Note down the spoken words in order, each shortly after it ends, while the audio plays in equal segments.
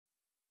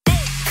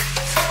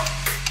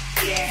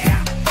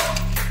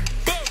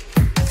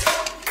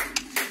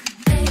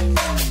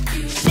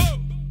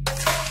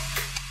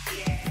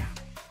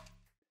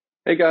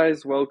Hey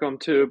guys, welcome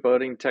to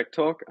Boating Tech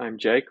Talk. I'm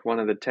Jake, one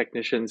of the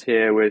technicians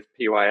here with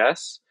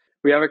PYS.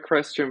 We have a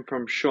question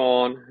from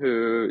Sean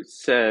who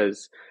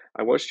says,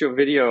 I watched your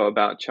video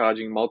about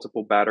charging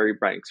multiple battery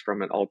banks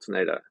from an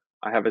alternator.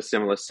 I have a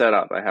similar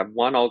setup. I have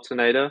one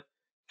alternator,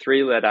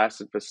 three lead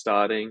acid for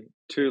starting,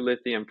 two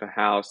lithium for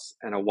house,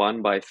 and a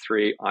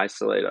 1x3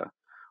 isolator.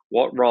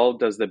 What role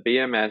does the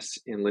BMS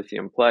in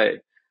lithium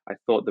play? I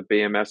thought the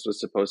BMS was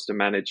supposed to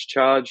manage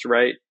charge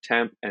rate,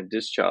 temp, and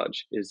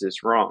discharge. Is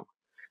this wrong?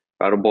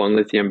 Battleborn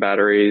lithium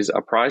batteries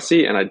are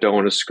pricey and I don't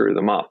want to screw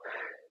them up.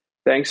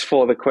 Thanks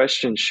for the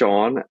question,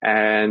 Sean.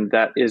 And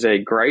that is a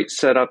great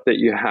setup that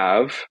you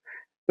have.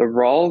 The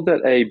role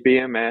that a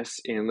BMS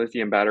in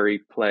lithium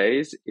battery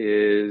plays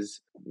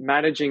is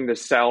managing the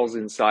cells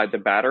inside the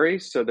battery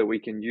so that we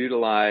can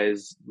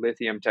utilize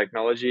lithium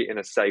technology in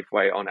a safe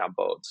way on our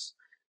boats.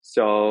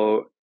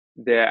 So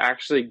they're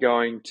actually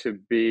going to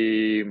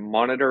be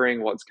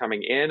monitoring what's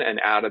coming in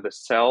and out of the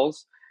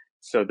cells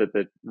so that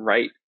the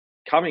rate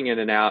coming in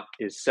and out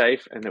is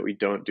safe and that we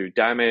don't do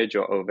damage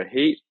or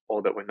overheat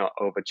or that we're not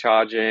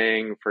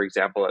overcharging, for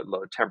example, at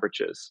low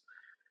temperatures.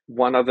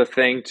 One other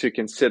thing to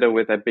consider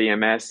with a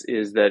BMS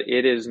is that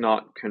it is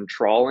not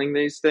controlling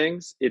these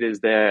things. It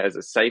is there as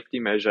a safety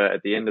measure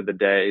at the end of the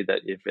day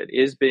that if it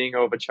is being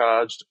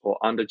overcharged or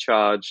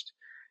undercharged,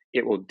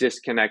 it will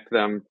disconnect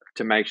them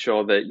to make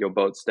sure that your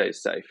boat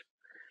stays safe.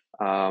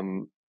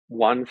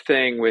 One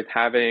thing with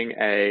having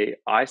a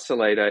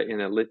isolator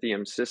in a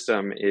lithium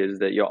system is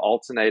that your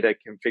alternator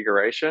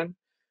configuration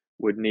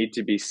would need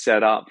to be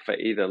set up for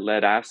either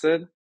lead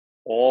acid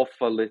or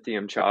for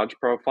lithium charge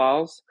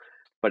profiles,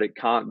 but it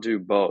can't do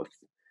both.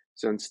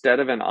 So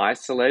instead of an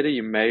isolator,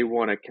 you may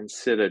want to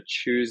consider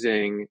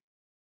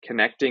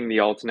connecting the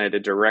alternator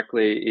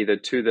directly either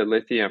to the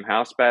lithium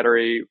house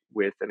battery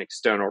with an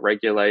external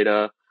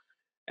regulator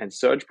and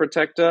surge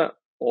protector,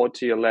 or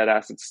to your lead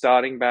acid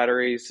starting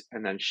batteries,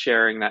 and then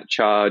sharing that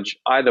charge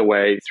either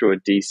way through a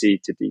DC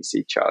to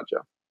DC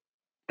charger.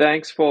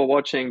 Thanks for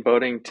watching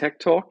Boating Tech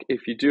Talk.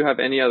 If you do have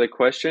any other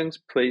questions,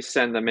 please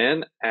send them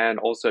in and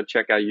also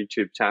check our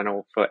YouTube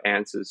channel for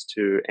answers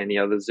to any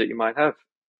others that you might have.